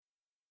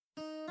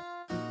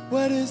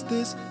What is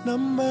this?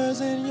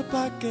 Numbers in your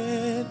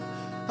pocket.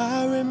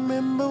 I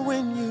remember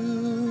when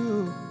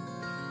you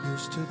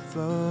used to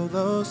throw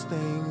those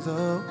things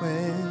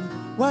away.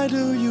 Why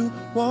do you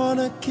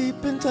wanna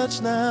keep in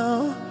touch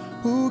now?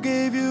 Who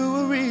gave you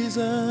a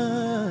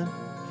reason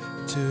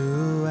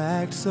to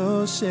act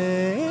so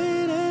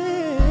shady?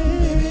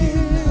 Baby,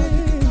 you know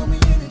you can call me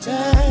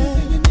anytime.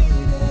 Anything you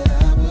needed, I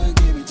would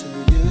give it to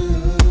you.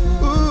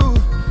 Ooh,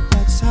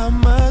 that's how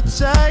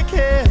much I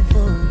care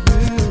for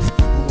you.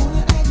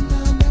 Wanna act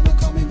now, never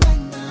call me back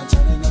now.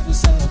 Turning off your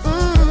cell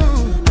phone,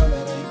 girl, you know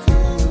that ain't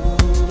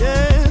cool.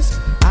 Yes,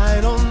 I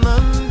don't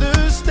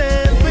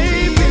understand,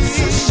 baby. It's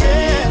a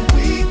shame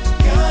we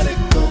gotta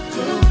go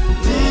through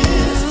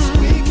this.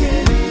 We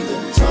can't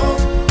even talk,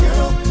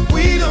 girl.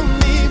 We don't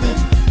even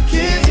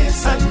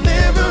kiss. I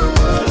never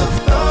would have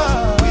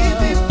thought we'd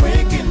be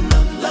breaking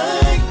up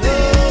like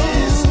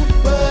this,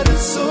 but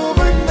it's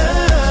over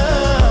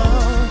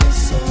now.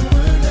 it's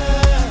over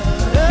now.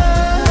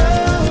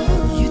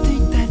 You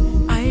think that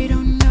I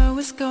don't know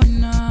what's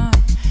going on,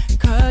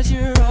 'cause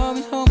you're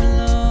always home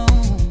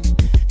alone,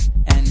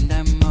 and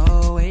I'm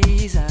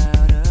always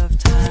out of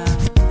town.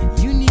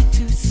 You need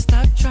to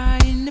stop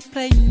trying to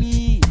play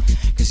me,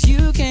 'cause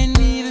you can't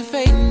even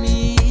fake me.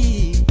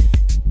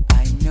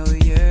 I know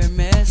you're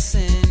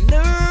messing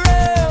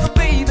around,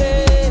 baby.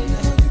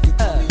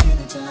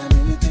 Anytime,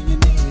 anything you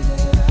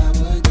needed, I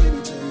would give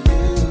it to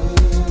you.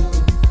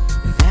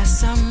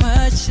 That's how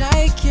much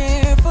I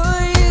care for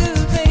you,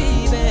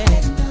 baby.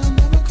 Now,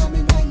 never call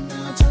me back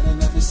now. Turning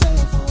off your cell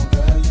phone,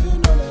 girl, you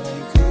know that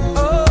ain't cool.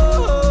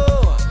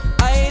 Oh,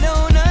 I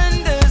don't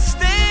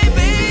understand,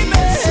 baby.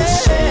 It's a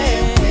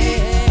shame we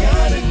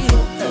gotta go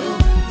through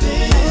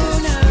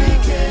this. We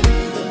can't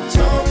even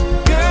talk,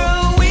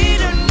 Girl, we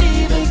don't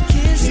even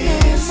kiss no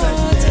kiss. I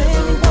more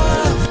never than would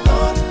have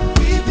thought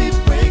we'd be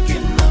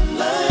breaking up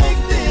like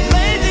this.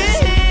 Like this,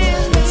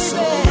 But it's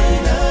over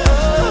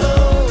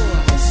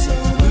now. It's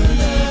over we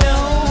now.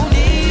 don't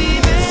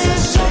even It's a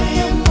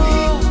shame we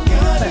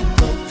gotta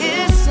go through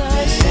It's a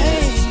this.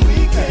 shame. We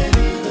can't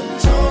even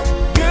talk,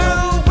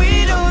 Girl, we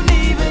don't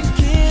even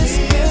kiss.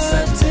 kiss. I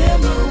Girl,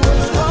 never would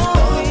what's have wrong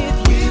thought with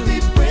we'd you? be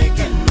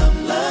breaking up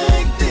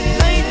like this.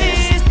 Like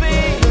this,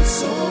 babe. It's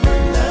over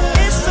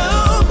now. It's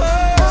over.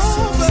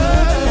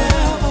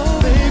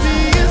 Baby,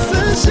 it's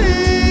a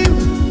shame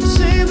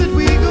that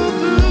we go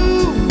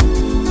through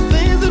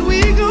things that we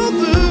go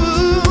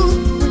through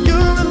when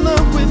you're in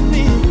love with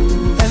me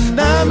and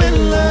I'm in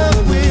love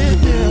with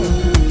you.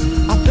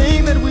 I think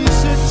that we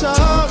should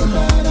talk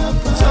about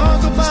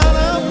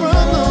our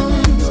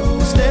problems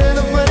instead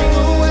of running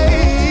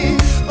away.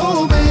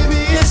 Oh, baby,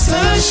 it's a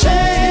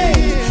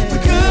shame We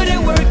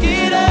couldn't work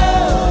it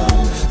out.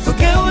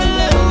 Forget what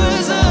love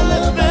was all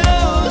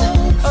about.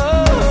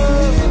 Oh,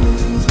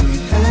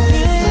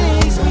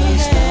 feelings we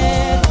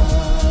had.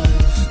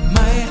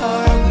 My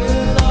heart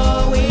will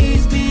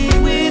always be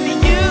with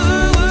you.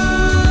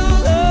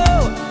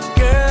 Oh,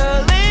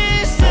 girl,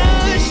 it's a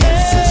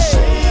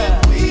shame.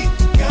 We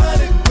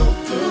gotta go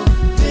through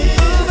this.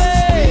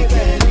 We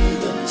can't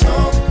even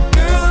talk,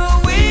 Girl,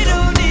 we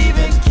don't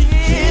even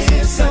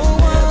kiss. Don't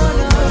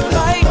wanna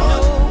fight no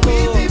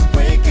we'd more. be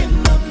breaking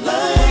up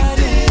like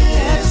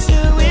this.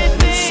 With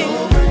me. It's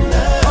over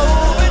now.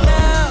 Over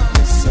now.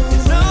 It's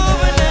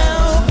Over now,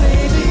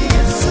 baby.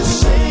 It's a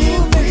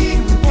shame we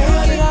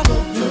gotta go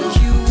through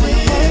You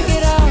wanna work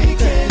it out? We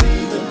can't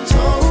even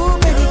talk. Ooh,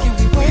 baby, can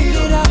we work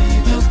it out?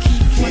 No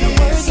keep wanna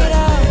work it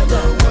out.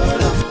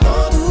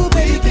 Ooh,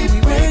 baby, can we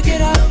work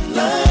it out?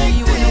 No key,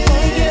 you wanna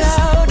work it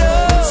out?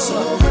 Oh,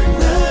 ooh,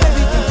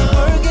 baby, can we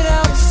work it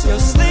out? You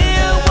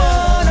still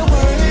wanna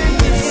work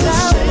it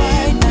out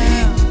right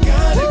now?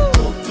 Gotta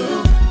go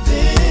through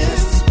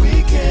this. We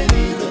can't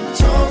even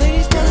talk.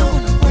 Ladies,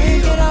 wanna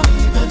work it out?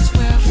 On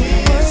 12, wanna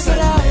work it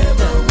out?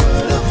 Never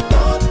would have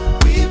thought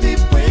we'd be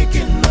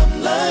breaking up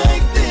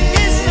like this.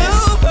 It's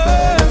over.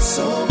 It's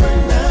over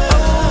now.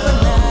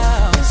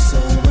 Now. It's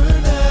over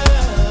now.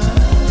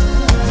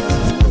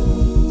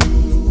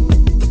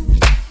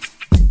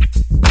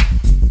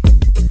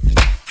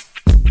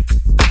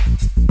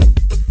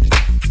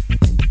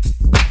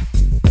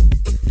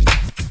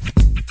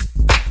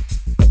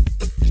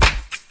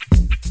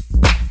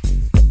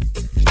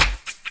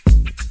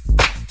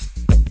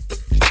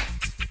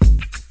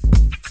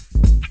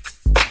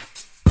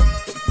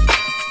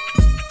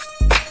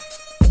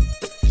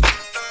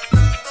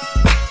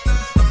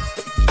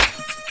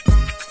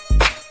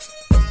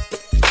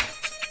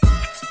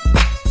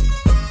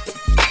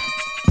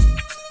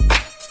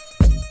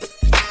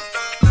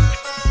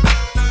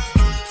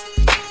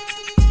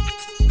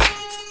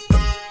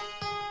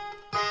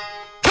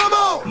 Come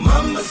on!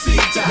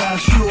 Mamacita,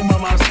 That's you,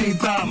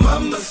 mamacita.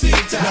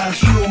 mamacita.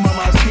 That's you,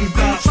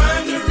 mamacita.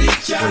 Trying to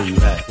reach out, Where you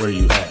at? Where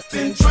you at?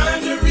 been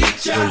trying to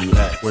reach Where out. you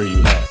at? Where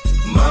you at?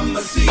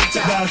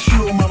 Mamacita, That's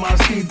you,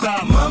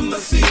 mamacita.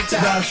 mamacita.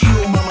 That's you,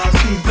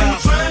 mamacita.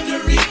 Trying to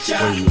reach Where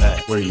out. you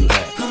at? Where you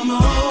at? Come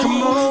on,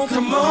 come on,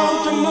 come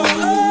on, come on.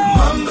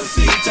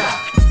 Mamacita,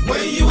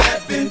 where you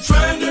at? Been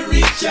trying to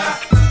reach out.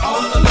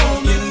 All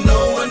alone, you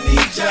know I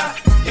need ya.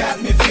 Got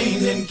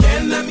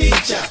Can I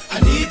meet ya? I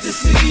need to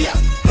see ya.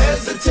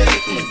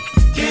 Hesitating,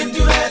 can't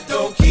do that,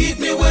 don't keep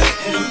me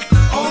waiting.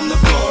 On the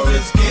floor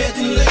it's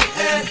getting late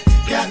and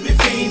got me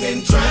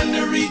fiending, trying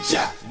to reach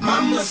ya,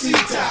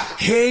 mamacita.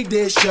 Hey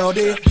there,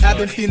 shorty, I've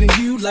been feeling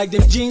you like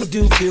them jeans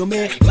do feel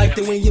me. Like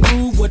the way you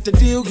move, what the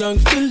deal, young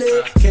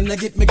Philly? Can I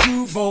get my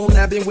groove on?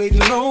 I've been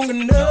waiting long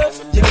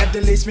enough. You got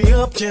to lace me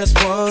up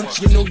just once.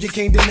 You know you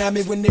can't deny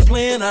me when they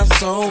playing our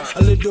song.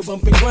 A little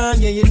bump and grind,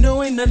 yeah, you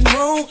know ain't nothing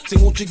wrong. Say,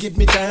 won't you give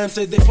me time?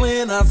 Say they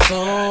playing our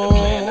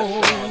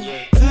song.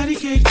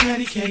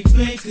 Patty cake,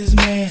 baker's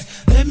man.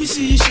 Let me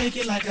see you shake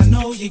it like I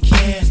know you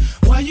can.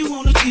 Why you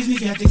wanna tease me?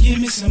 Got to give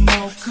me some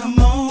more. Come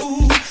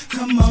on,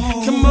 come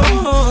on, come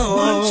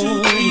on.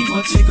 1, 2, 3,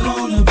 what's it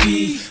gonna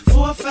be?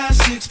 4, 5,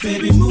 6,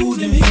 baby, move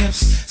them hips.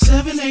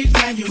 7, 8,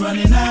 9, you're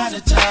running out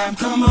of time.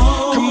 Come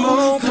on, come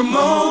on, come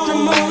on,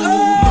 come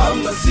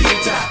on.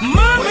 Mamacita,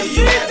 where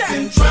you at?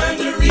 Been trying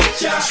to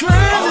reach ya.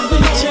 Trying to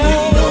reach ya.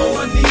 You know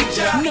I need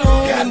ya.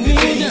 Got me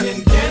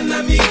feeling, can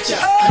I meet ya?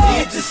 I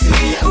need to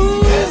see ya.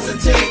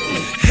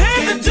 Hesitating,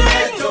 can't do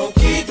that, don't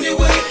keep me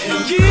waiting.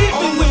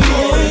 On the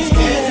floor it's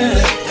getting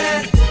late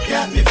and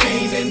got me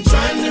feeling,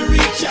 trying to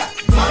reach ya.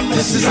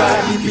 This is our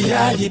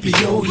yippee-yi,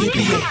 yippee-yo,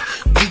 yippee-yay.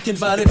 We can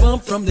body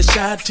bump from the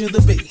shy to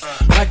the bay.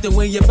 Like the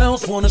way you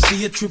bounce, wanna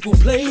see a triple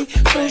play.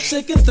 First,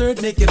 second,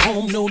 third, make it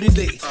home, no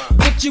delay.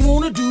 What you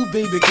wanna do,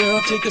 baby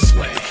girl, take a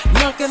swing.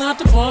 Knocking out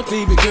the park,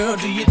 baby girl,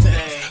 do your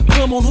thing.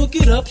 Come on, hook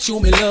it up, show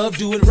me love,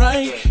 do it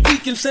right. We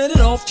can set it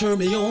off, turn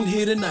me on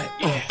here tonight.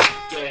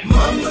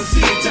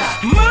 Mamacita,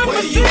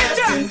 where you at?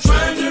 Been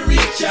trying to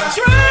reach ya.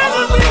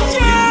 All alone, you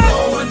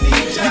know I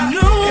need ya.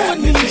 Got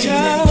me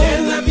feeling,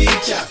 can I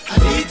meet ya? I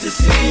need to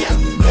see ya.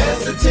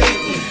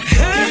 Hesitating,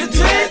 can't do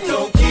that,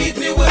 don't keep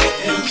me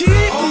waiting.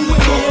 On the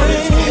floor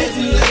it's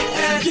getting late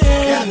and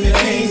got me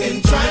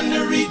feeling, trying to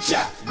reach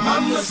ya.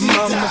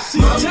 Mamacita,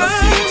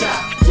 mamacita,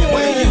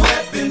 where you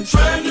at? Been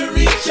trying to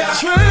reach ya.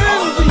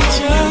 All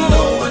alone, you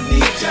know I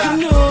need ya.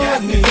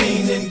 Got me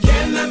feeling,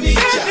 can I meet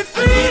ya? I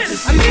need to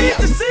see ya.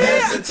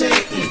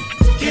 Hesitating,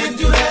 can't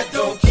do that,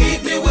 don't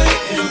keep me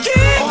waiting.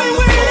 On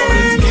the floor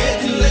it's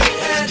getting late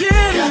and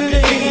got me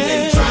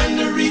feeling, trying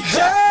to reach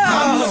ya.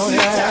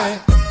 Mamacita.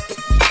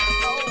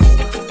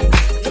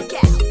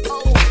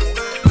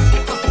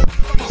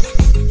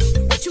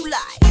 What you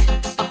like?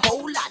 A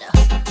whole lot of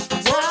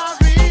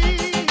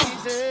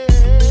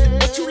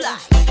what you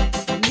like?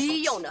 Me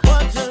on the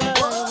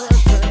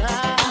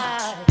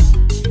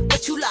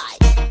what you like?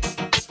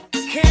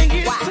 Can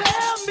you Wow.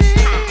 tell me,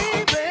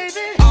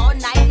 baby? All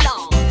night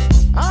long.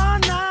 All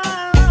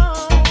night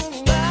long.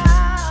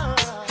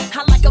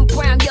 I like 'em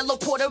brown, yellow,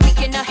 Puerto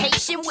Rican, or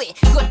Haitian with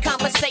good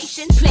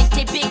conversation,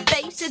 plenty big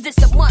faces.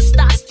 It's a must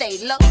I stay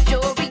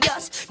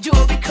luxurious,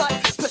 jewelry cut,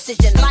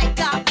 precision like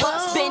I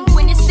was. Been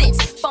winning since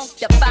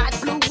Funkified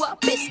blew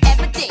up. It's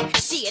evident,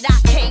 shit I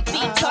can't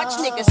be touched.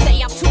 Niggas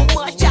say I'm too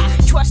much. I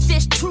trust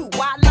this true.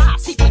 Why lie?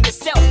 See for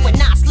yourself when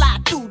I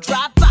slide through.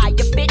 Drive by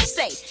your bitch,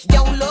 say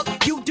don't look,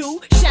 you do.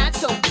 Shine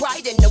so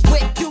bright in the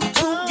whip, you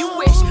too. You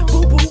wish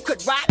Boo Boo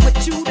could ride with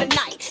you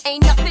tonight.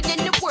 Ain't nothing in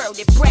the world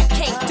that Brett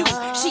can't do.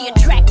 She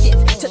attractive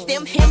to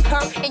them, him,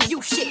 her, and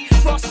you shit.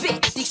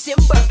 Frostbit,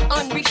 December,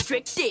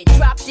 unrestricted.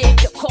 Drop dead,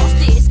 the cost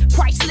is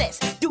priceless.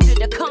 Due to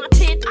the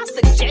content, I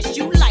suggest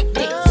you like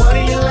this. What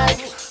do you like?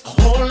 A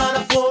whole lot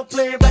of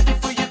foreplay right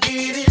before you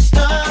get it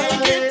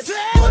started.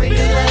 What do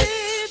you like?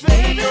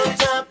 Be on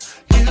top.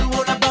 You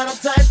want a bottom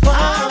type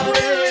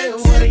party.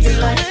 What do you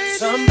like?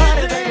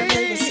 Somebody that can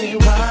make you say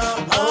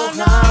wow. All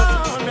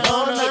night,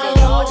 all night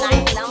long, All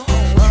night long.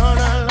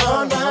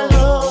 all night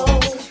long.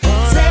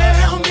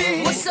 Tell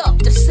me. What's up,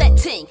 the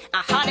setting?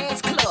 A hot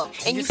ass club,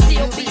 and you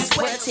still be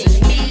sweating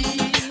me.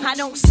 I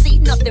don't see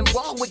nothing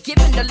wrong with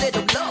giving a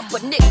little love,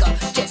 but nigga,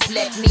 just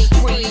let me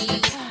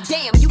breathe.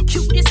 Damn, you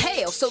cute as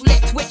hell, so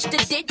let's switch the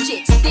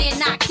digits.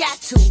 Then I got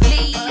to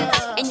leave,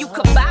 and you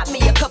could buy me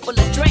a couple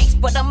of drinks,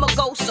 but I'ma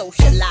go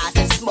socialize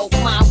and smoke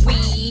my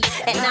weed.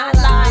 And I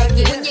like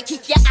it when you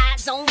keep your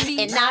eyes on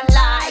me, and I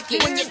like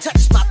it when you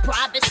touch my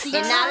privacy,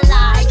 and I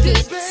like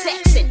it.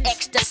 Sex and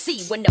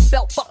ecstasy when the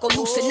belt buckle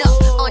loosen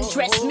up.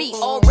 Undress me,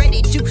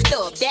 already juiced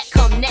up. That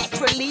come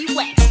naturally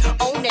wax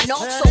on and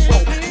off so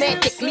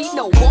romantically.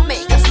 No woman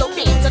can slow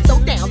dance or slow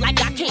down like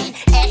I can.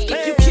 Ask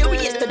if you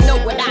curious to know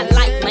what I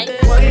like, man.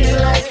 What do you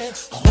like?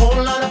 A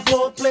whole lot of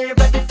foreplay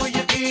right before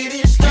you get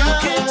it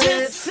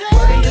started.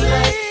 What do you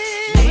like?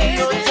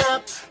 Be on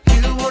top.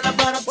 You want a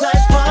bottom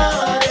type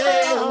party.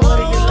 What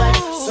do you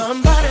like?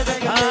 Somebody that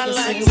can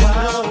make you say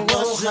wow.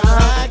 What's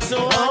right? So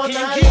I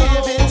can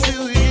give it to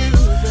you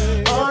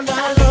all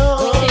night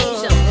long.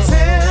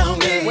 Tell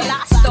me. Well,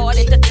 I start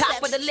at the top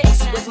of the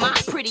list with my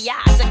pretty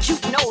eyes, a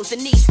cute nose,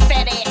 and these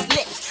fat ass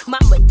lips. My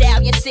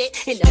medallion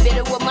sit in the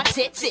middle of my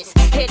tits. It's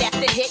hit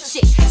after hit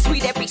shit.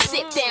 Sweet every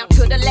sip down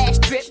to the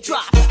last drip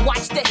drop.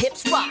 Watch the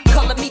hips rock,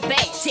 color me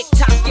bad. Tick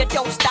tock, you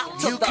don't stop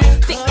till the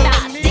thick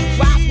thighs thick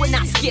rock when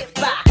I skip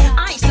by.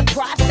 I ain't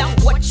surprised on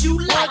what you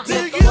like. What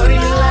do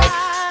you like?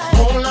 A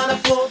whole lot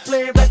of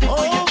foreplay right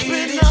before you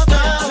get it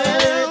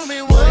started.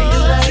 What do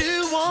you like?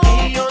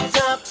 Be on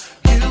top.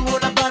 You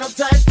want a bottom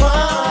type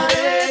party.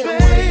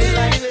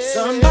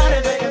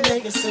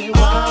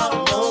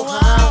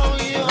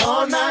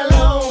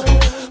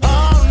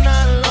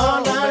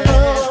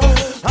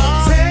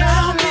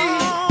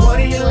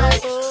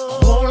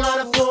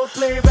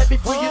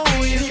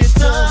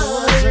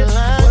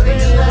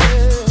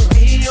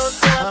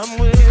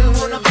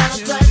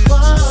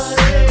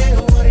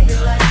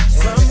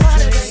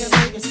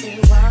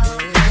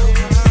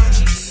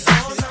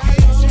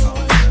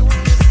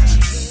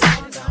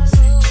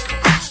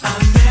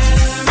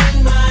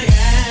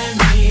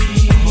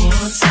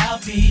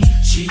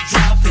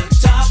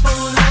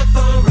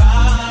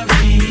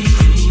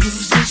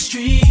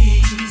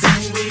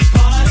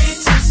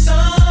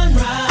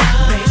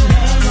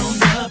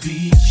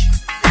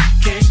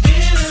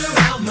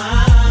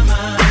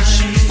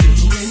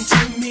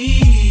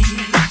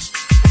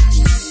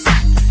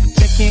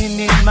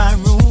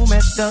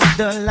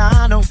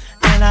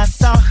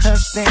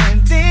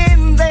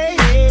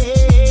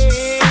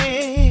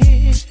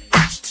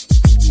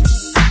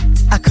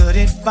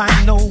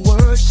 find no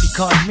words. She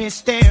caught me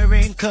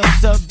staring,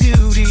 cause the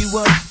beauty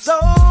was so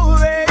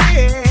rare.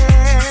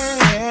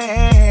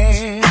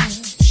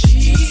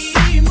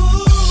 She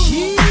moves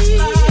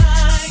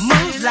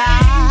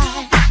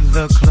like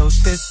the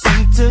closest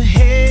thing to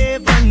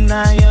heaven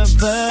I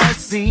ever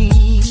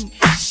seen.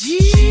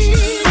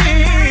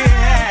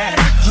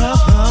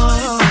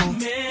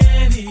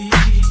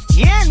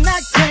 And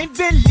I can't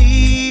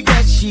believe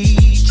that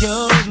she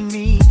chose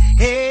me.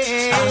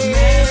 Hey.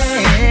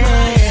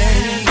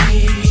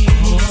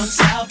 On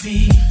South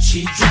Beach,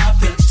 she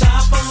dropped the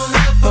top on the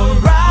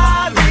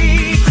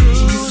Ferrari,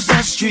 cruise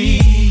the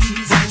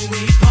streets, and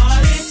we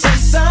partied till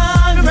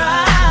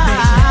sunrise.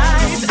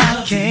 I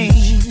can't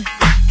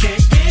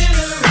get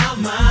her out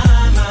my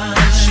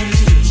mind. She's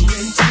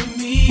doing to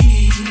me.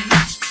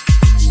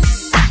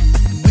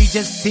 We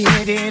just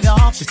hit it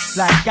off. It's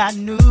like I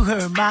knew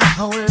her my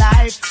whole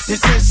life.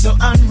 This is so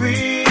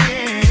unreal.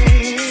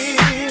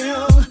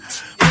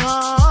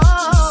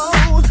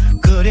 Oh,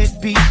 could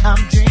it be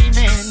I'm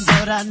dreaming?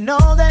 But I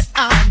know that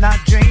I'm not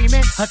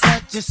dreaming. Her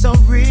touch is so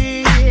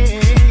real.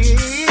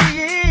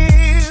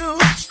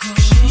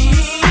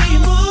 She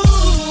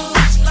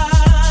moves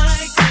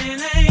like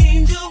an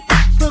angel.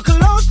 The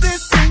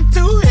closest thing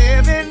to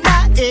heaven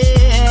I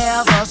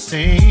ever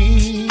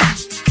seen.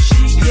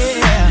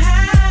 Yeah.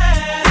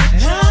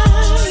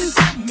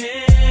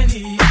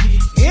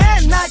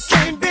 And I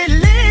can't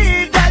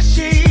believe that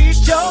she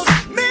chose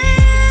me.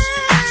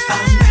 I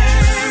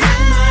met her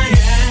in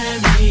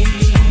Miami.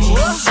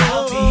 On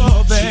South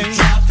Beach, babe. she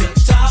dropped the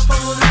top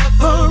on the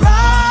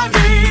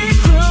Ferrari,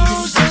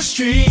 cruise the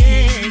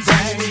streets,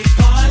 and we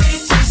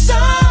partied till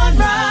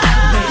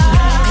sunrise.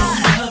 on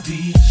the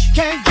beach.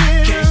 Can't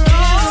get her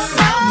off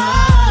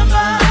my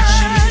mind.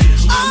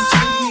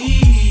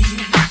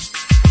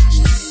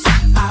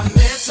 I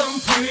met some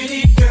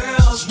pretty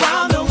girls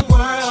round the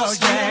world.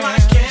 Still I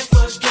can't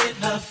forget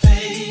her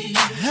face.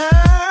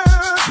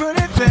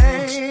 Pretty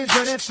face,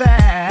 pretty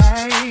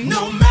face.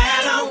 No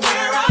matter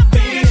where I've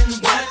been,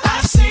 what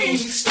I've seen,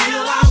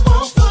 still I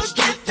won't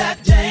forget that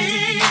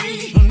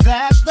day.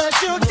 That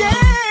special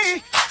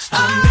day. I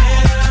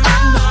met her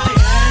in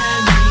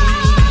Miami,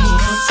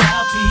 on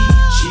South Beach.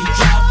 She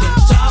dropped the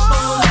top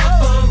on the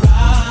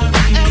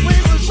Ferrari, And we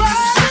was the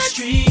riding,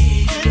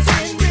 street, and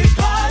then we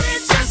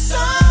partied till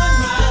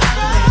sunrise.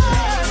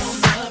 On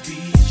the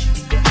beach,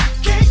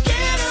 can't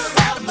get her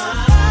out of my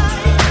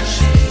mind.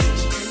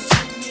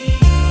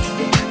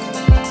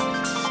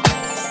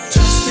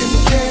 Just in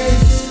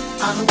case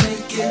I don't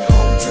make it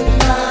home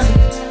tonight,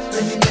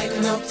 let me make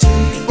love to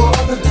you for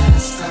the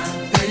last time,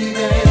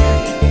 baby.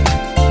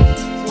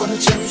 Wanna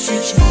cherish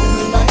each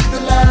moment like the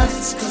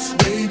last, 'cause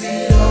baby,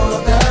 you're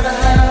all that I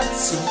have.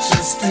 So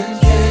just in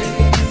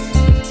case,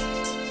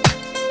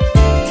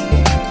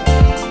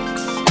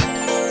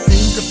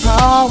 think of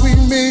how we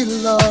made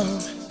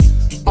love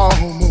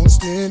almost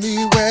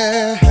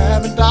anywhere.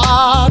 Haven't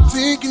I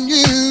taken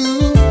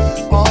you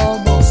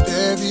almost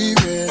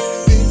everywhere?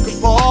 Think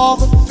of all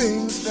the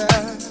things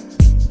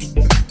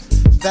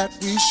that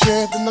we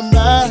shared, and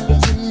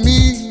imagine me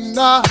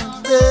not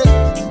there.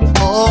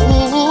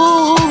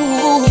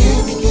 Oh,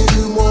 giving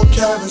you more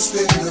carrots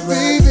than the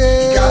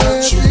rabbit.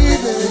 Got you,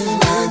 baby,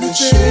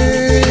 everything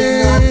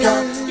I've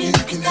got, you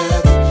can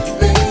have it,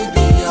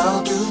 baby.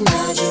 I'll do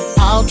magic.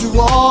 I'll do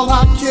all I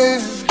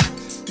can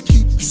to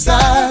keep you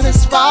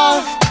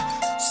satisfied.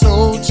 So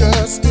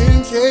just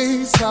in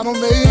case I don't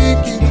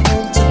make it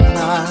home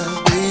tonight,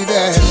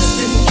 baby. Just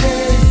in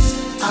case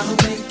I don't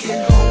make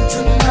it home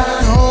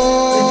tonight.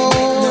 Let me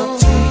make love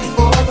to you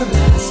for the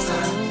last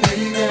time,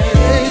 baby.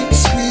 Make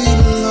sweet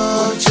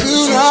love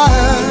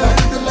tonight.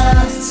 Like the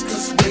last,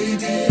 'cause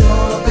baby,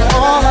 all that I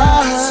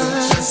have. So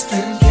just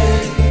in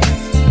case.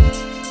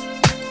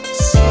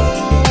 So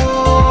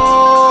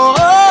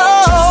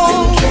just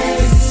in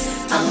case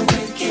I don't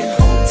make it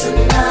home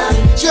tonight.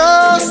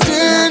 Just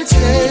in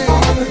case.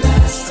 For the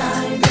last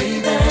time,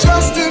 baby.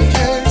 Just in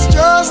case.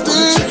 Just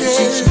in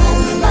case.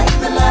 Like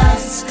the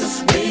last, 'cause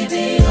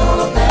baby,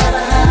 all that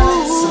I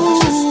have. So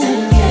just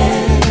in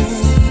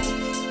case.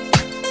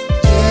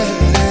 Yeah.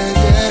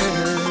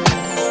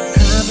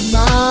 Haven't I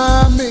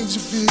made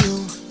you feel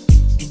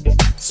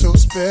so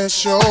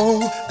special?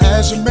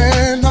 As your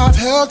man, I've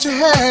held your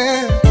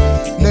hand,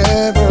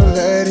 never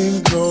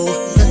letting go.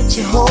 Let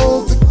you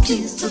hold the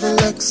keys to the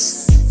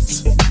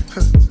Lexus.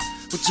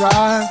 We'll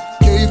drive,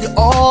 gave you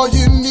all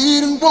you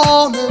need and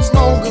want as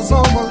long as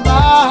I'm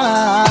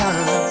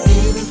alive.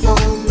 Even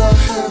from the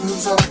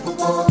heavens up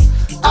above,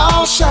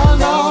 I'll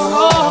shine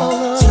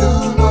all. Too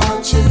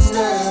much is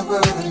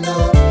never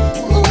enough.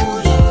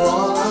 Oh, you're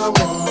all I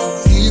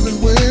want. Even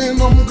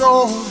when I'm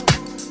gone,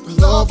 the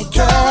love will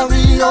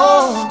carry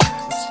on.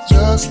 It's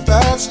just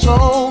that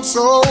strong,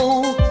 so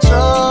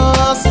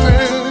just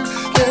in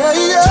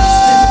case.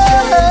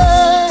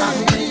 I'll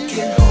make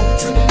it home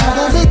tonight.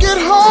 I'll make it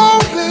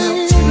home,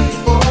 baby.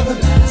 For the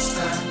last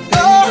time,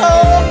 baby.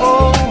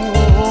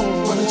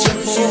 Wanna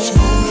cherish each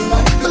moment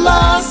like the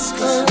last,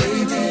 'cause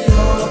baby,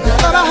 all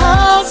that I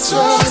have,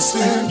 just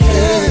in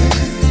case.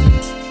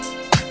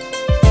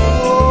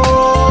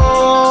 Oh,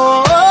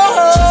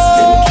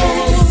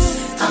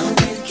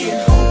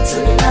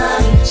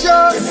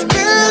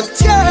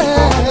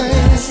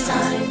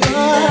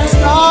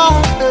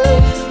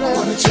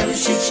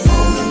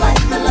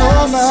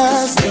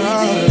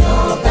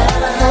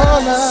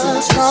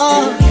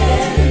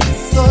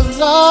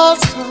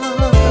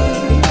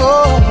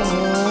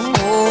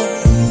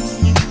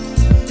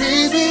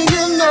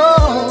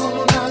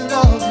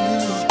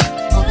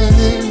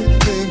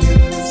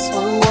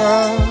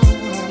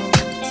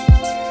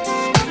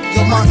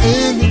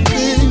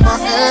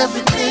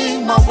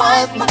 my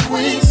wife, my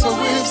queen. So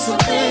if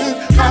something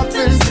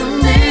happens to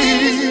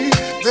me,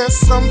 there's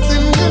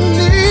something you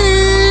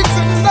need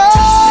to know.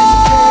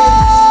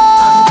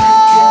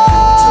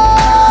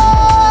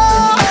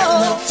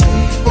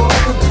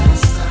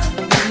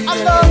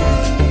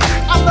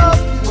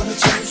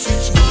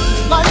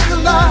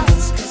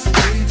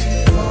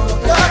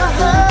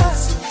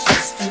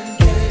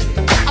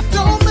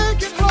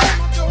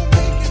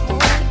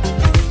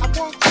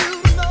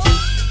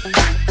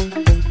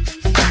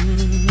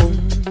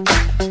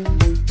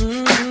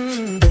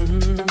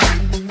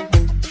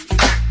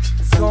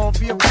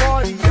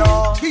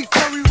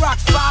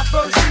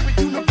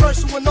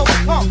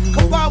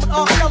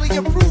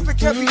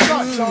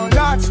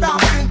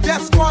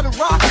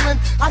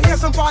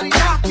 Somebody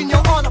knocking,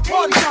 you're on a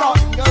party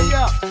starting. Yo,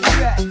 yeah,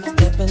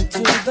 step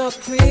into the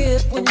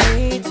crib with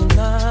me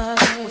tonight.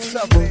 What's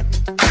up, baby?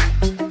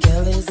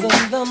 Kelly's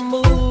in the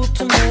mood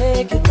to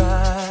make it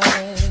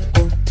right.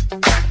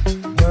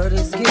 Word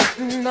is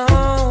getting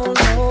all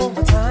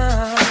over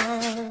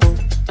town.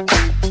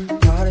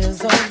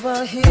 Party's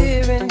over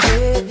here and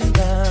getting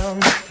down.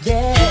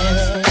 Yeah,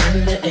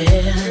 in the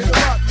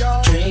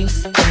air,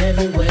 drinks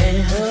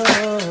everywhere.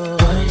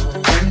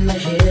 In the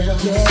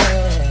hills, yeah.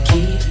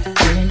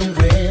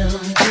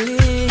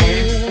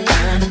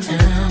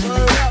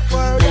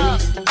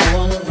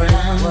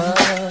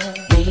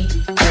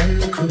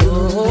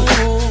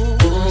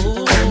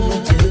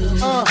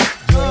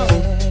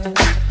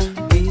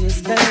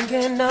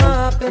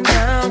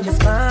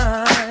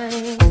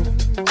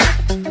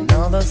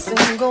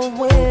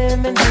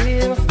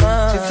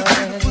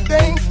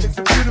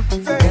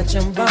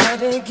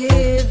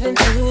 Give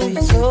into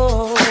your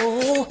soul.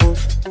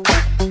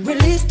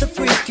 Release the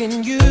freak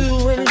in you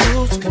and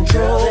lose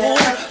control.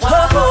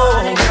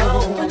 Party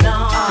going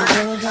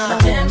on. My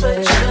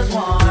temperature's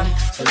warm,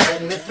 so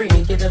let me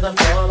freak you to the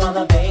floor while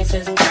the bass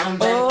is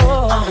pumping.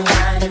 All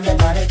night,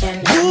 everybody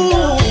can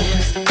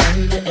dance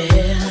in the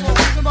air.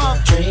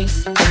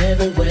 Drinks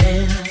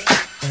everywhere.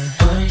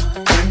 Point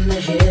in the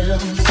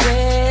hills.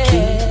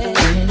 Keep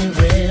it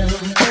real.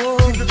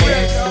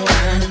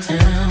 Out of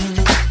town.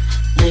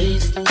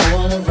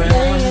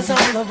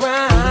 All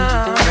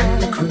around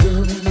the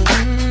crew,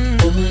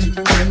 doing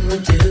what we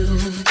do.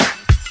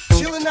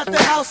 Chillin' at the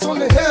house on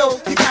the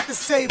hill, you got to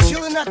save.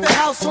 Chillin' at the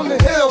house on the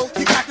hill,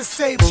 you got to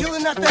save.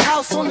 Chillin' at the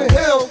house on the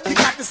hill, you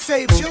got to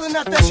save. Chillin'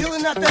 at the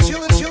chillin' at the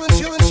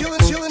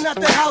chillin' at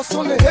the house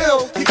on the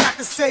hill, you got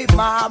to save.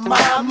 My,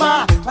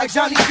 like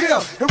Johnny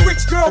Gill. And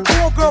rich girl,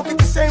 poor girl get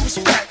the same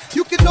respect.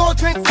 You can all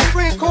drink for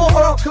free and call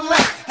her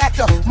collect. At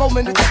the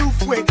moment of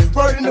truth with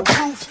burden of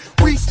proof.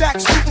 We stack,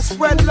 shoot, and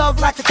spread love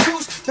like a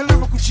truce. The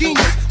lyrical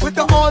genius with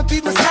the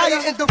R&B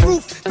Messiah and the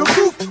roof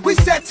we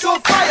set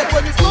on fire.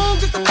 But as long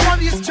as the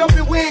party is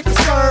jumping, we ain't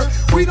concerned.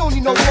 We don't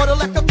need no water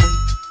like the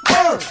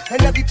burn.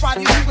 And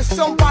everybody who was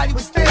somebody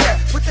was there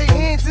with their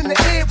hands in the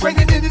air,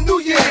 bringing in the new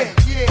year.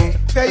 Yeah,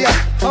 there ya,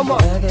 come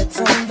on. Nuggets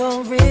on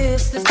the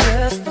wrist is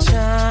just a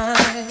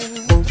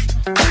shine.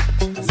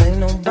 'Cause ain't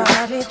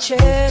nobody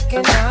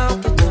checking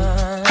out the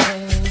time.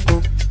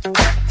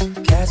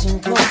 Catching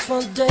close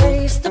for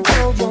days to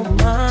blow your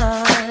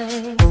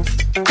mind.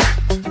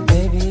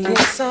 Baby,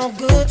 it's all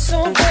good,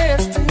 so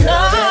dance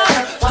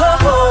tonight.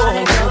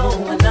 Party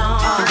going on.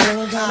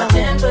 My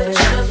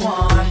temperature's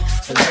warm,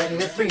 so let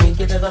me freak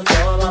you to the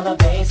floor while the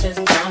bass is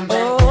pumping.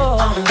 All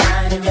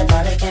night,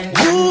 everybody can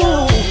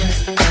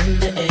dance in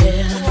the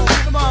air.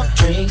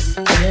 Drinks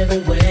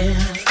everywhere.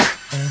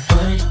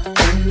 Point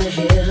in the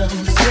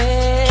hills.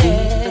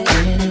 Keep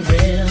it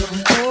real.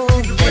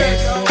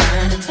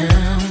 Out of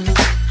town.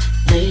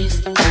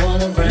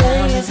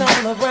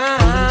 All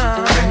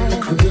around the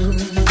crew,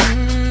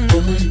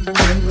 doing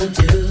what we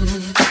do.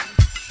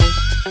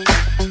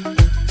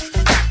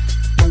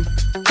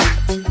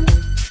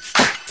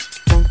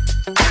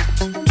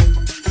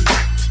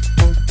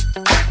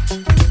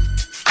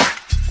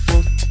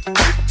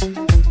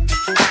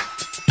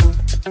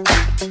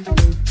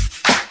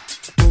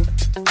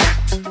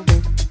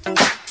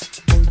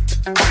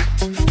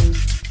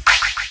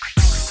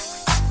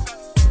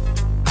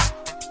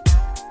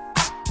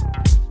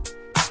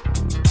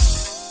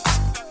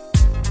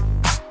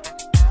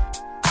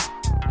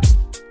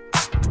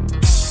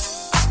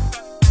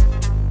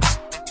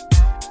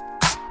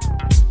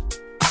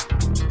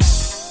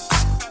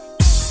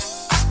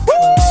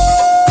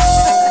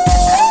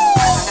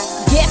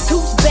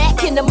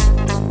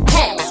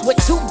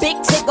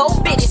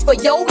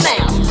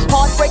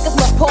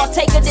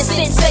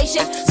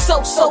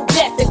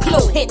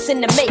 In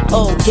the make.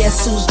 Oh,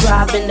 guess who's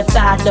driving the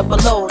 500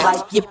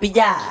 like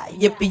yippee-yi,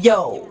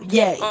 yippee-yo,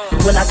 yay.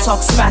 When I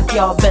talk smack,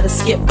 y'all better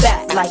skip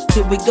back like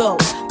here we go,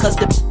 'cause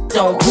the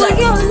don't play.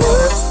 Your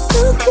love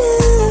so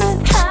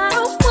good, I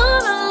don't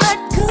wanna let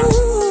go.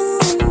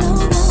 No,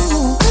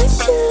 I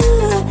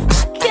should.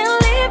 I can't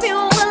leave you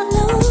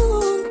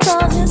alone.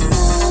 'Cause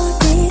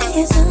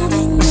it's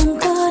something I'm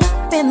caught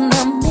up in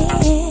the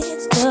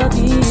midst of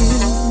you,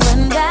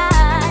 and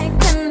I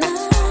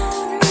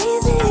cannot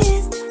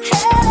resist.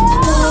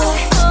 Boy,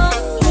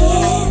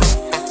 yeah,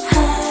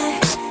 I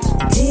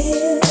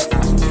did.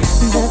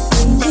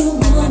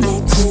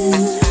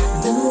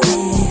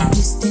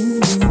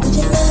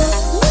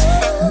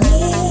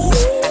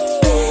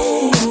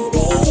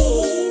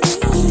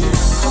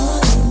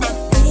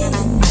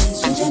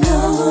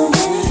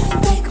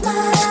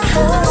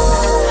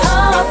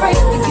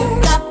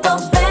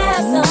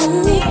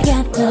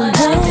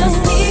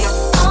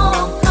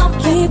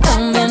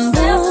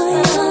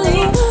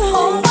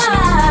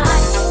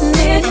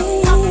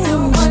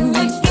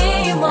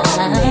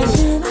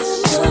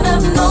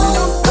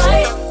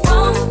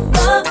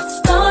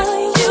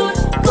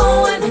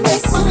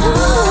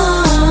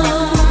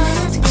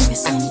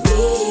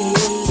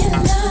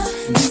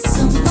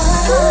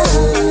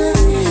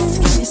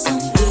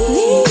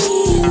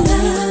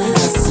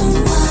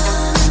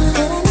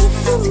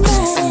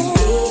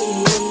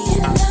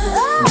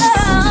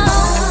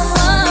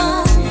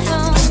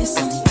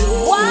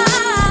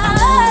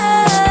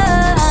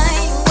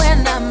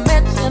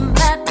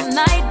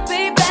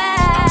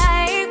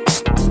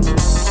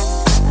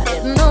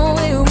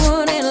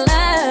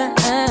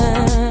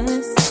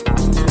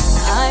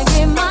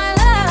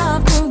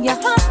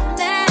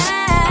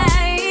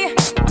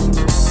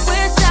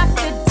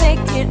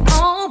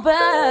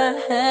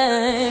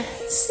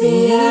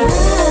 See, I'm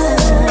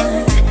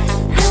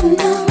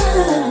the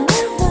one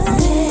that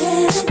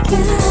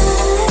got.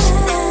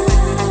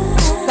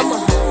 Come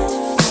on.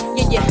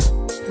 Yeah, yeah.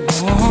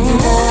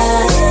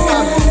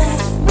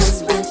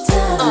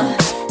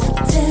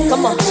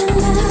 Come on.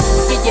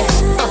 Yeah, yeah.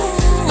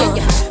 Yeah,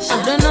 yeah.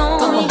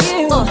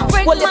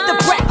 Well, if the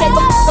brat gave a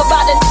fuck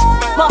about it,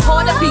 my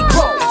heart would be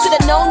broke.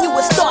 Should've known you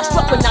were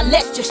starstruck when I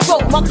let you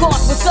stroke. My guard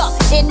was up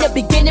in the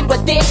beginning,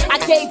 but then I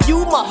gave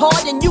you my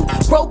heart and you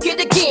broke it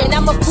again.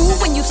 I'm a fool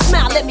when you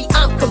smile at me,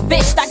 I'm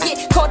convinced. I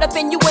get caught up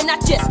in you and I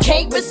just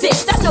can't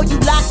resist. I know you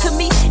lied to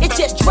me, it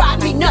just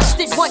drives me nuts.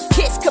 This one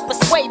kiss could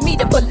persuade me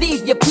to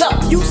believe your bluff.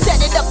 You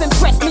set it up,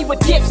 impressed me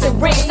with gifts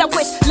and rings. I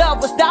wish love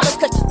was dollars,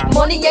 cause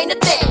money ain't a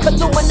thing.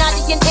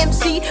 Illuminati and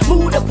MC,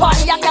 move the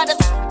party, I got a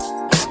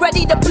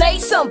ready to play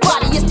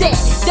somebody is dead.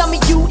 Dummy,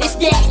 you is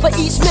gas for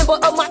each member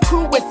of my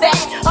crew. With that,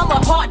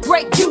 I'ma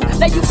heartbreak you,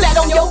 lay you flat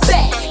on your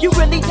back. You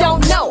really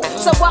don't know,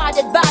 so I'd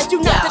advise you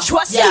not to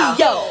trust me,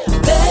 yo.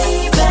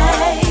 Baby,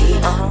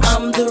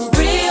 I'm the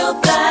real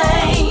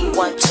thing.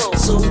 1, 2.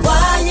 So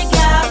why you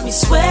got me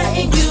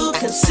sweating you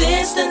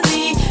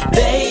consistently,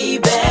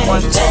 baby?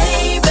 1, 2.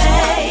 Baby,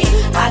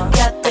 I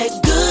got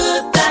that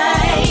good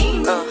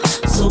thing.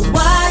 So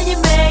why you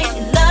make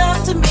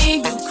love to me,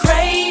 you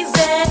crazy,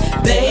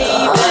 baby?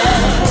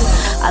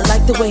 I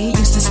like the way he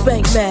used to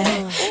spank me.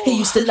 He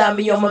used to lie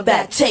me on my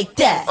back, take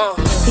that.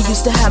 He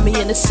used to have me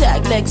in the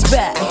sack, legs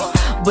back.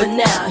 But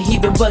now he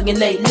been bugging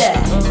lately.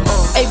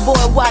 Hey boy,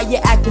 why you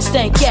acting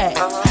stank at?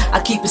 I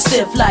keep it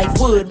stiff like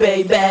wood,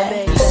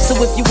 baby. So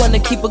if you wanna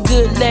keep a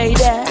good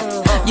lady,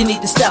 you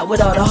need to stop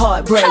with all the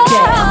heartbreak. You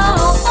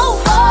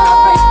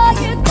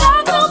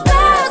got no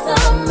best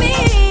of me.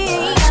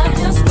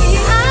 Just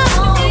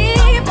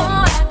keep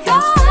on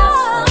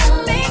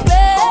calling me,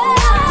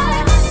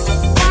 babe.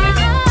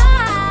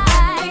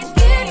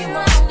 Get you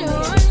under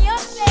your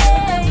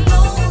shade.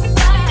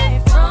 Right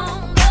from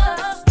the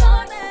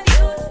start that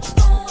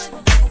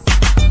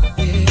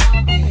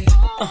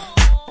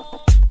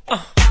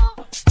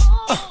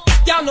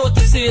Y'all know what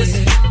this is.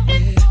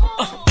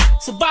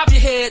 So bob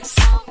your heads.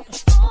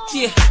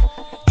 Yeah.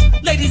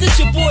 Ladies, it's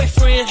your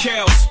boyfriend.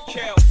 Charles.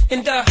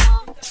 And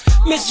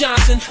Miss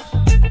Johnson.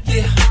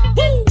 Yeah.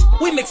 Woo.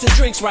 We mixing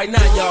drinks right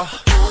now, y'all.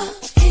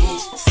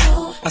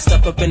 I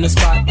step up in the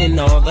spot and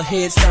all the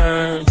heads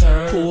turn.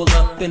 Pull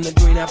up in the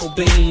green apple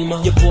beam.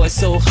 Your boy's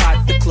so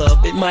hot, the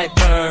club, it might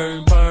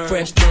burn.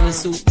 Fresh denim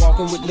suit,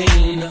 walking with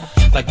lean.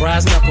 Like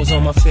brass knuckles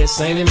on my fist,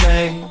 ain't it,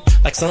 man?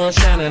 Like sun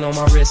shining on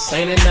my wrist,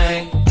 ain't it,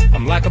 man?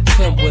 I'm like a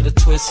pimp with a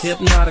twist,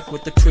 hypnotic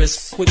with the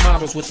crisp, with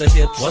models with the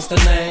hips. What's the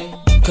name?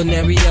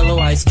 Canary yellow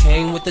ice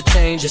came with the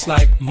chain, just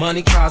like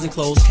money, cars, and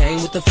clothes came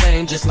with the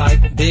fame, just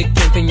like big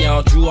pimpin',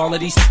 y'all drew all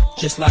of these,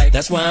 just like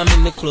that's why I'm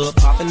in the club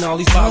popping all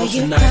these bottles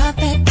you tonight. Got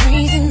that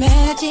crazy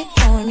magic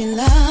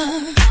formula,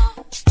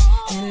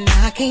 and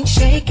I can't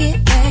shake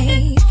it,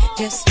 babe.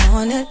 Just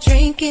wanna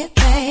drink it,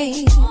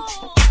 babe.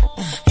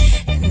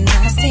 And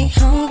I stay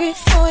hungry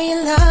for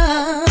your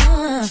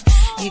love.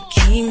 You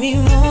keep me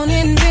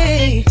wanting,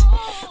 babe.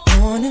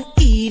 Wanna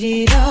eat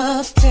it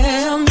up.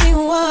 Tell me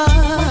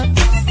what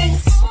is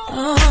this?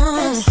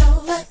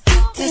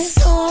 That's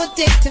so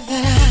addictive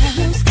that I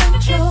lose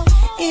control.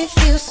 It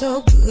feels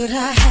so good,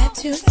 I had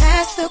to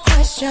ask the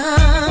question.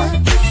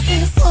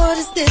 What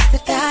is this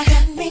that I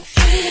got me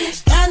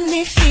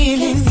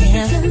feeling?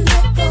 Yeah.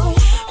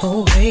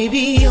 Oh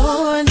baby,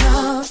 your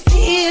love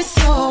is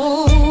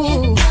so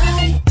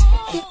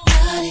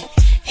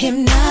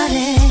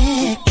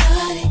hypnotic,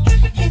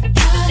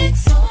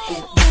 so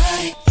hypnotic.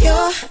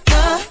 Your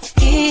love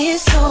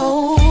is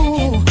so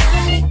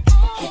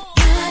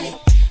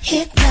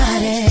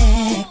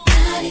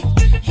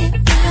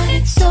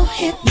hypnotic, so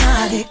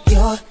hypnotic.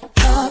 Your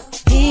love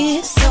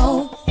is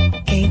so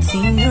can't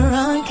seem to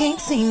run, can't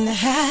seem to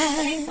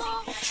hide.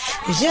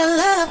 'Cause your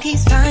love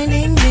keeps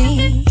finding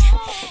me.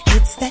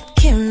 It's that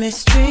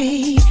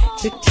chemistry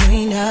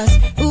between us.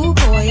 Ooh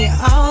boy, you're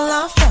all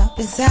off up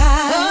inside.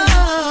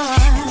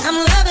 And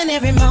I'm loving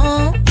every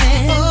moment.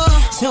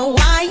 So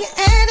why you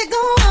had to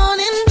go on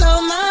and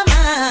blow my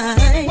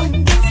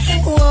mind?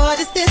 What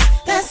is this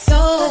that's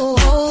so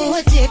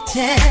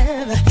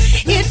addictive?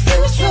 It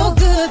feels so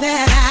good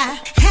that I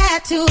had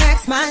to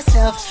ask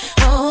myself,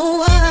 oh,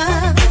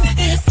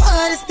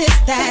 what is this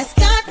that's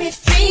got me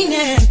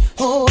feeling?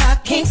 Oh, I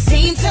can't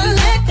seem to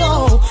let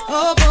go.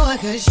 Oh boy,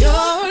 'cause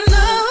your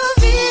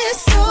love is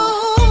so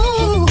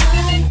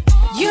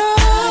your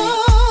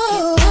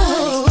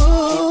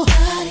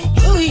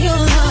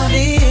love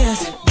is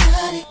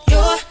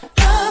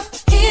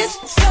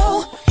so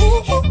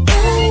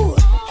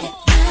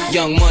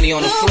Young Money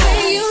on the floor.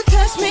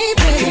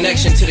 And a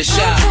connection to the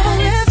shop.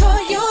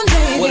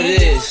 What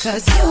it is.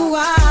 'Cause you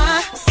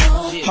are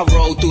I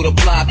roll through the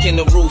block and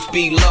the roof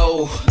be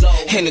low.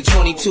 And the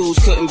 22s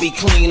couldn't be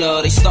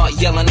cleaner. They start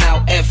yelling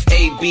out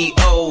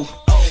F-A-B-O.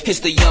 It's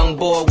the young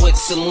boy with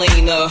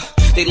Selena.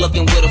 They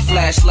looking with a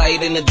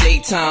flashlight in the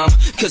daytime,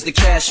 cause the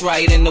cash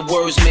right and the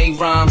words may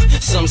rhyme.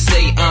 Some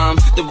say I'm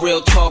the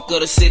real talk of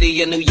the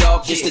city of New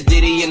York. Just the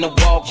ditty and the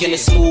walk and the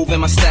smooth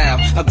in my style.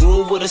 I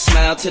groove with a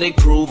smile till they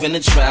prove in the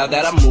trial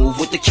that I move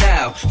with the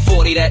cow.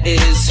 40 that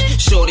is,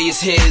 shorty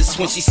is his.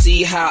 When she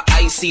see how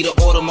icy the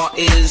Audemars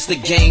is, the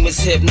game is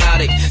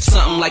hypnotic.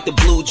 Something like the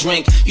blue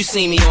drink. You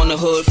see me on the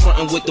hood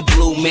frontin' with the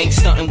blue mink,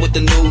 stuntin' with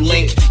the new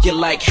link. You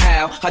like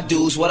how I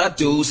do's what I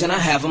do's and I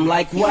have them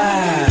like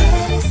wow.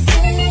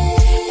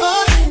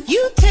 Oh,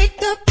 you take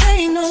the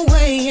pain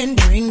away and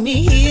bring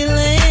me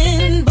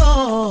healing,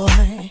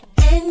 boy.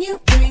 And you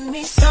bring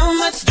me so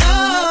much joy.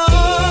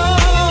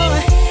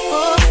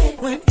 Oh,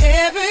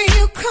 whenever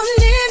you come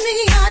near me,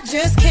 I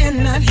just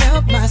cannot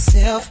help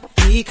myself.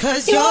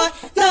 Because your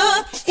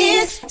love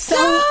is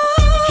so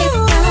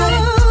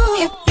hypnotic,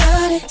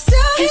 hypnotic, so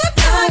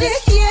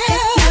hypnotic, yeah.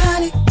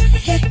 Hypnotic,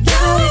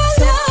 hypnotic,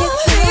 so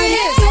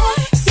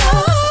hypnotic, so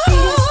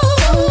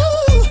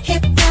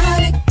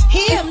hypnotic,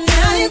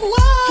 hypnotic,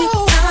 whoa.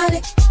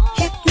 Hypnotic,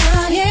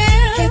 hypnotic,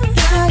 yeah.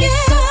 Hypnotic,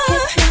 so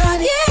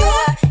hypnotic,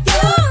 yeah.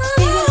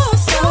 You're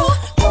so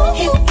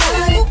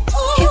hypnotic,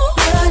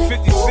 hypnotic,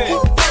 50 Cent.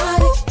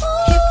 hypnotic,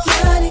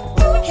 hypnotic,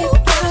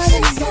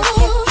 hypnotic, so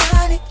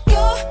hypnotic.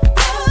 Your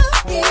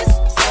love is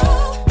so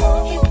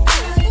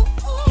hypnotic,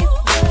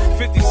 hypnotic.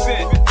 50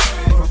 Cent.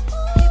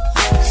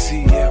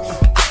 CM.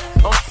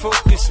 I'm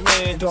focused,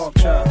 man. Dog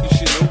child. You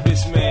should know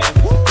this, man.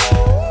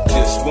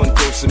 Just one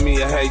dose of me,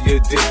 I had you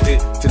addicted.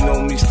 To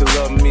know me, still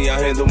love me, I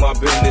handle my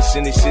business.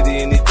 Any city,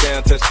 any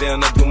town,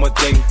 touchdown, I do my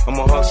thing. I'm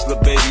a hustler,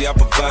 baby, I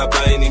provide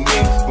by any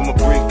means. From a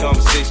brief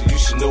conversation, you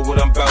should know what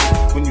I'm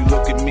about. When you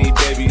look at me,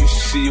 baby, you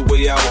should see your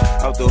way out.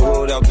 Out the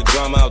hood, out the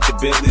drama, out the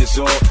Bentley, it's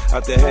all.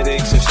 Out the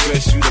headaches and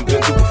stress you done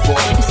been through before.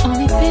 It's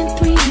only been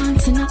 3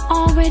 months and I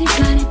already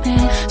got it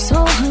bad.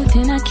 So hooked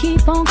and I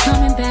keep on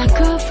coming back.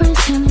 Girlfriend's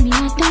telling me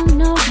I don't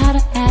know how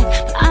to act,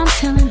 but I'm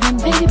telling them,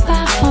 baby,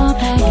 by fall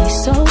back.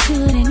 He's so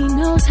good and he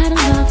knows how to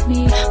love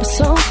me, but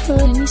so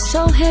good and he's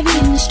so heavy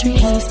in the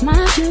streets. He's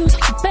my juice,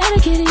 you better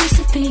get used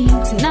to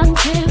things. And I don't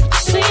care what you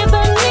say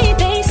about me,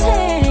 they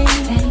say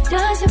that he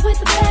does it with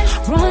the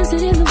best. Runs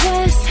it in the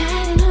West,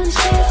 had it on his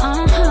chest. I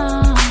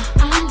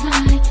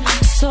like it,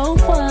 so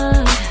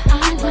what?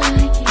 I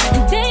like it.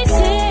 And they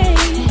say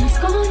that it's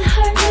gonna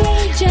hurt me,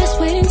 just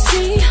wait and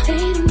see. They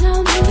don't know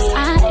me, 'cause I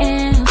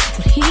am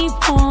what he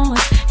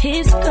wants,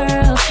 his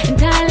girl,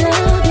 and I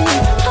love it.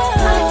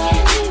 I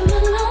can't leave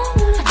him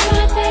alone. I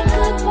tried that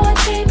good boy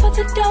thing, but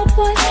the dope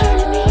boy's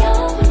turning me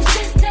on. It's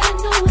just that I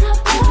know what I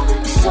want.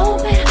 It's so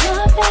bad,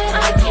 love that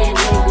I can't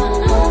leave him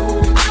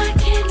alone. I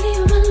can't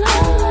leave him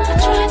alone. I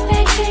tried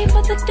that thing,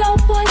 but the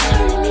dope boy's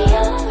turning me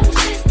on. It's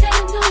just that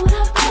I know what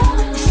I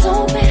want. It's so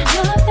bad,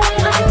 love that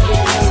I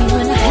can't. See,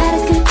 when I had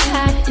a good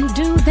time and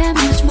do that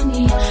much for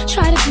me,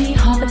 try to be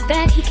hard, but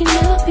that he can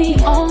never be.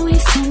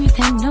 Always told me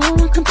that no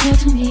one compared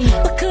to me,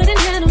 but couldn't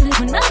handle it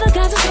when other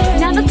guys are there.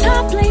 Now the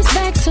top lays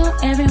back so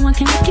everyone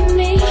can look at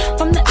me.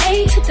 From the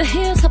A to the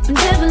hills up in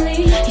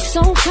Beverly, he's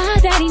so fly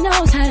that he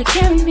knows how to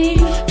carry me.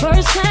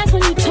 First class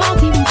when you talk,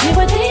 even hear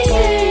what they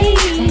say.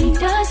 And he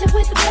does it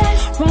with the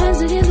best.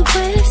 Runs it in the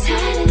West,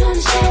 had it on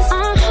his chest. I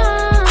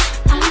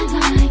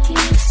like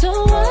it. So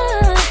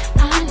what?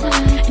 I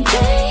like it. And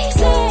they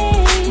say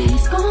that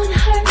he's gonna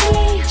hurt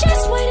me.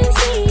 Just wait and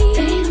see.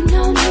 They don't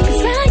know me,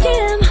 'cause I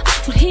am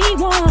what he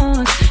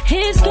wants,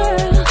 his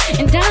girl,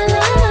 and I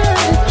love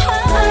it.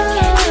 I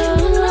can't leave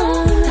him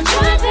alone. I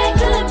tried that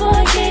good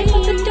boy game,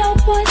 but the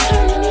dope boy's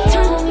turning me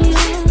on.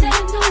 Just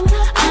that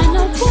I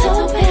know so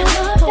bad,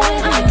 love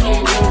that I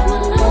can't leave him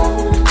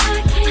alone. I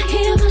can't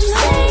hear him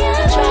say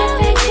I tried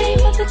that game,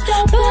 but the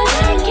dope boy's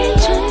turning me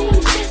on.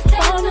 Just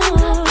that I know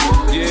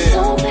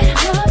so bad,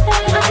 love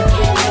that I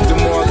can't. The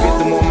more I get,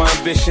 the more my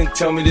ambition.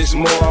 Tell me there's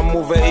more. I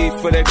move an 8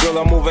 for that girl,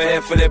 I move a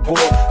half for that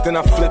boy. Then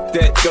I flip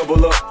that,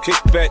 double up, kick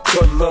back,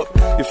 cuddle up.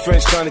 Your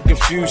friends trying to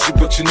confuse you,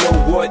 but you know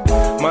what?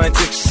 My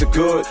intentions are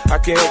good. I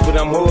can't help it,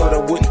 I'm hood. I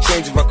wouldn't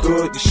change if I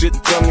could. You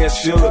shouldn't tell me I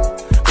should.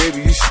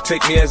 Baby, you should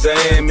take me as I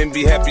am and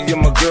be happy you're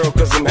my girl,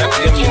 'cause I'm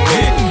happy I'm your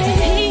man.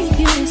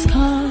 His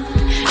car,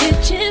 it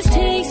just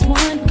takes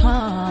one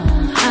call.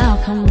 I'll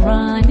come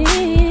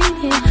running.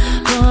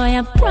 Boy,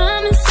 I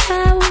promise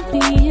I will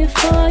be here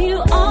for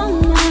you. All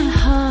my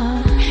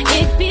heart,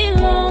 it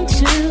belongs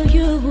to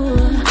you.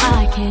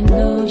 I can't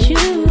lose you.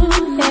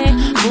 Hey,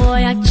 boy,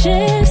 I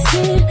just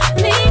can't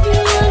leave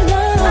you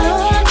alone. I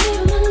can't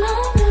leave him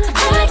alone.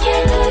 I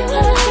can't leave him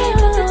alone.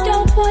 But the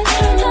dope boy's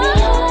turning me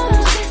on.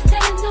 Just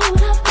that I know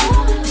what I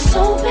want.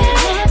 So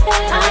bad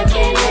that I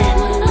can't leave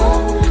him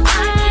alone.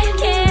 I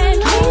can't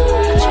leave him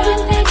alone. I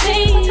tried that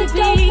baby, but the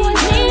dope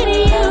boy's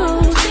needing you.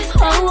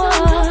 Oh,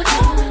 oh.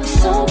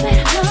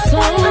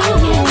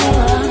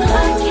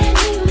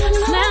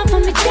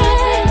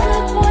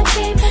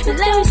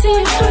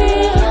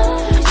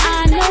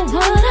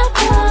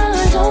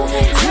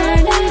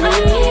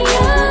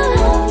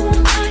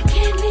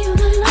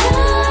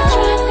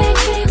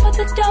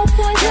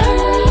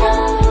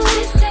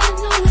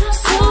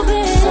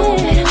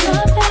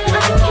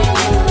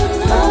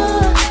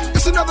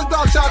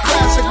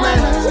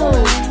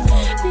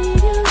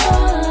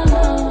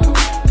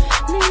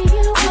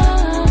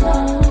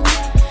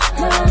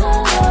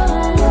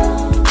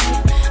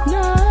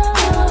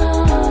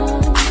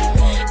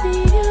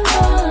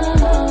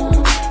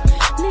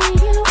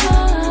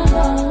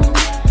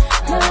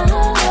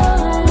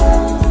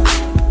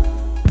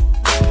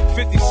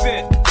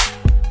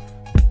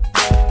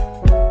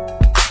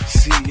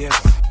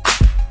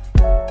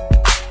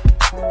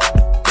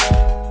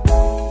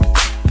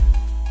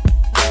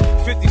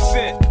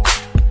 100%.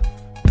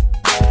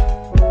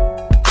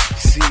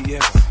 See,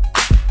 yes.